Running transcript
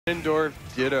Ganondorf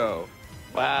Ditto.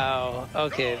 Wow.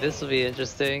 Okay, this will be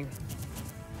interesting.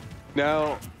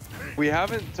 Now, we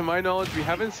haven't, to my knowledge, we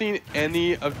haven't seen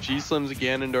any of G-Slim's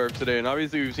Ganondorf today, and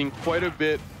obviously we've seen quite a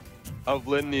bit of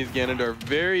Litany's Ganondorf.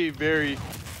 Very, very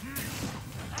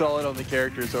solid on the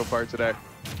character so far today.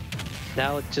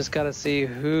 Now we just gotta see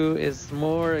who is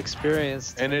more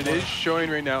experienced. And it is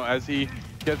showing right now as he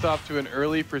gets off to an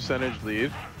early percentage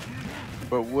lead.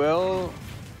 But will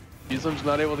G-Slim's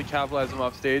not able to capitalize him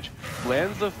off stage.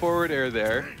 Lands the forward air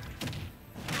there.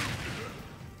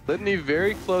 Litany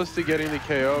very close to getting the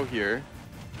KO here.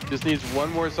 Just needs one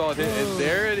more solid hit, and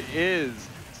there it is.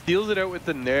 Steals it out with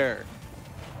the Nair.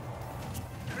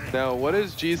 Now, what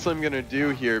is G-Slim gonna do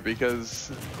here? Because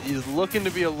he's looking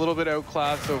to be a little bit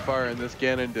outclassed so far in this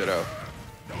Ganon Ditto.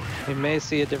 We may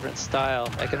see a different style.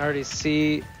 I can already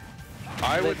see.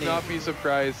 I would not be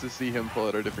surprised to see him pull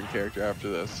out a different character after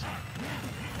this.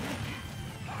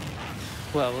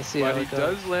 Well, we'll see but how he it goes.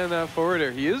 does land that forward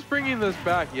air. He is bringing this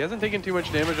back. He hasn't taken too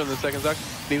much damage on the second stock.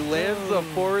 He lands the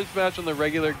forward smash on the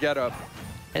regular getup.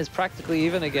 It's practically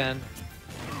even again.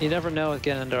 You never know with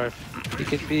Ganondorf. He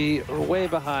could be way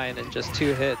behind and just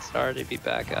 2 hits already be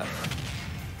back up.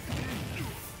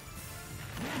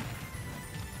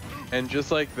 And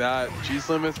just like that,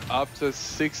 G-Slim is up to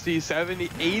 60, 70,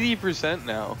 80%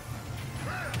 now.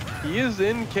 He is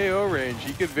in KO range.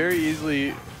 He could very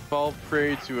easily fall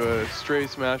prey to a stray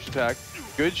smash attack.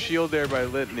 Good shield there by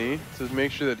Litany to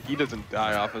make sure that he doesn't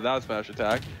die off of that smash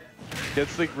attack.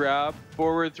 Gets the grab,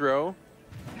 forward throw.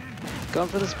 Going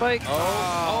for the spike.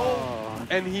 Oh,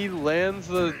 and he lands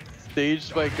the stage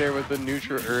spike there with the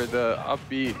neutral or the up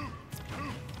B.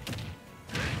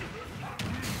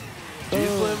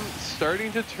 G-Slim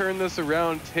starting to turn this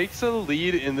around, takes a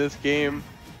lead in this game.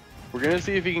 We're gonna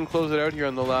see if he can close it out here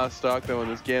on the last stock though in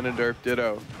this Ganondorf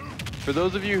Ditto. For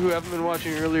those of you who haven't been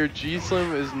watching earlier,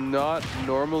 G-Slim is not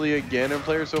normally a Ganon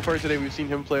player. So far today we've seen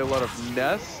him play a lot of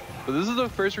Ness, but this is the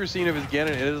first we're seeing of his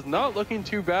Ganon. It is not looking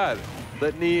too bad.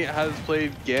 Litany has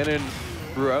played Ganon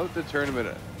throughout the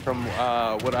tournament from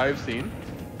what I've seen,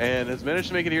 and has managed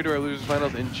to make it here to our losers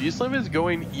finals, and G-Slim is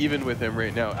going even with him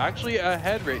right now. Actually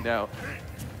ahead right now.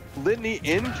 Litany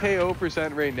in KO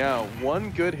percent right now.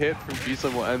 One good hit from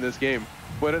G-Slim will end this game.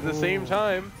 But at the same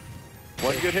time,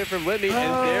 one good hit from Litany,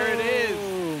 and there it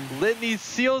is. Litany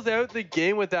seals out the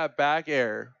game with that back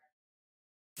air.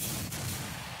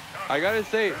 I gotta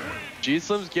say,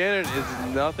 G-Slim's Ganon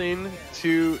is nothing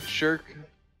to shirk.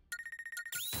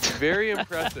 Very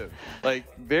impressive.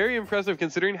 Like, very impressive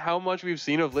considering how much we've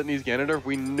seen of Litany's Ganondorf.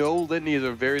 We know Litany is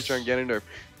a very strong Ganondorf.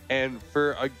 And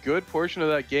for a good portion of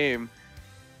that game,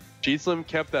 G-Slim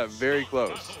kept that very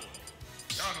close.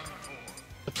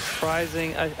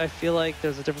 Surprising. I feel like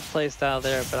there's a different play style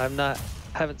there, but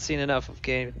haven't seen enough of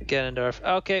Ganondorf.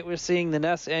 Okay, we're seeing the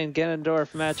Ness and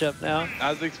Ganondorf matchup now.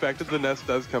 As expected, the Ness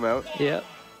does come out. Yep.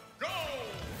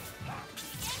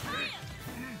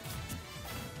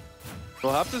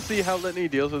 We'll have to see how Litany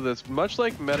deals with this. Much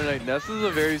like Meta Knight, Ness is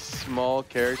a very small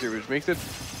character, which makes it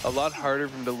a lot harder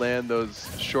for him to land those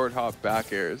short hop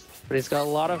back airs. But he's got a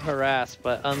lot of harass,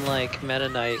 but unlike Meta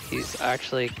Knight, he's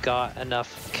actually got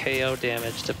enough KO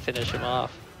damage to finish him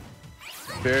off.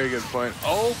 Very good point.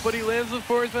 Oh, but he lands the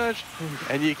forward smash,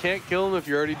 and you can't kill him if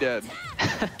you're already dead.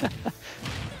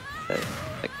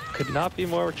 That could not be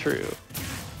more true.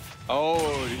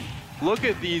 Oh, look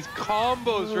at these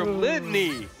combos from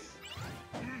Litany.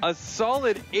 A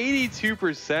solid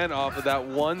 82% off of that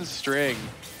one string.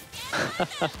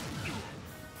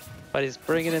 But he's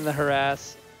bringing in the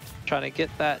harass, trying to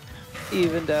get that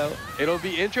evened out. It'll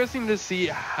be interesting to see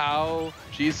how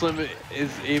G-Slim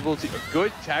is able to...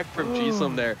 Good tech from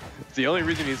G-Slim there. It's the only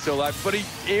reason he's still alive, but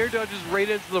he air dodges right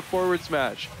into the forward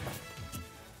smash.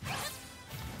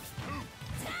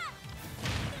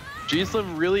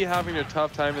 G-Slim really having a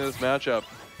tough time in this matchup.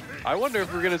 I wonder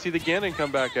if we're going to see the Ganon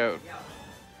come back out.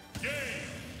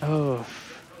 Oh,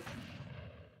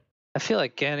 I feel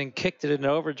like Ganon kicked it into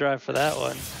overdrive for that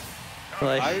one.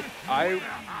 Like,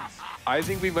 I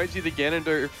think we might see the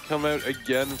Ganondorf come out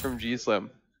again from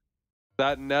G-Slim.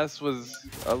 That Ness was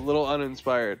a little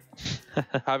uninspired.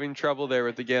 Having trouble there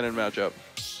with the Ganon matchup.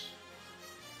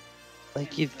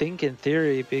 like you'd think in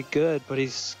theory he'd be good, but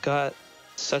he's got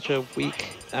such a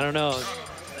weak, I don't know.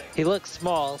 He looks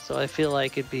small, so I feel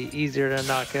like it'd be easier to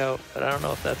knock out, but I don't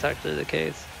know if that's actually the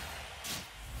case.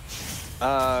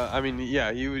 I mean,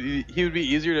 yeah, he would be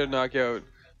easier to knock out,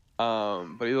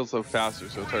 but he's also faster,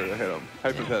 so it's harder to hit him,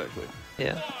 hypothetically.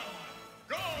 Yeah.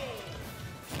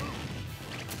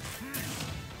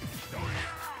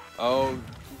 Oh,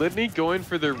 Litany going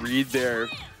for the read there,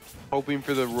 hoping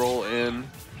for the roll in.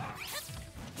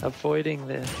 avoiding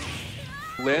the...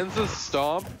 Lands a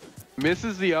stomp,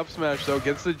 misses the up smash though,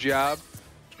 gets the jab.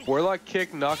 Warlock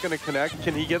kick not going to connect.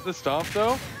 Can he get the stomp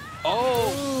though?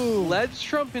 Oh, ledge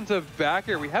trump into back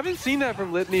air. We haven't seen that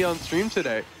from Litany on stream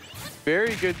today.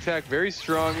 Very good tech, very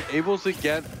strong, able to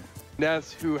get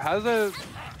Ness, who has a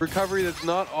recovery that's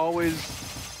not always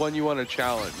one you want to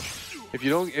challenge. If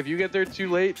you get there too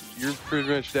late, you're pretty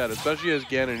much dead, especially as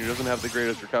Ganon, who doesn't have the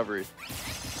greatest recovery.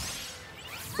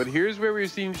 But here's where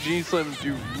we've seen G-Slim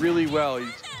do really well. He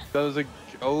does a,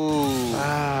 oh.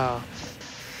 Wow.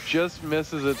 Just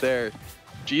misses it there.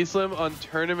 G-Slim on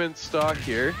tournament stock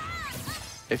here.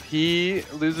 If he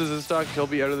loses his stock, he'll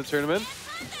be out of the tournament.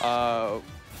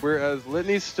 Whereas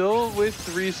Litany's still with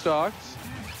 3 stocks.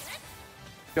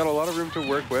 Got a lot of room to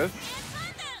work with.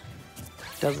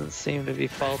 Doesn't seem to be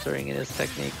faltering in his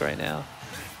technique right now.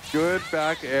 Good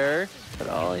back air. But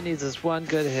all he needs is one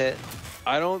good hit.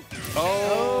 I don't...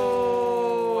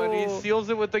 Oh! And he seals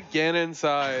it with the Ganon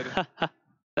side.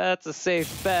 That's a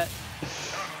safe bet.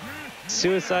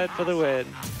 Suicide for the win.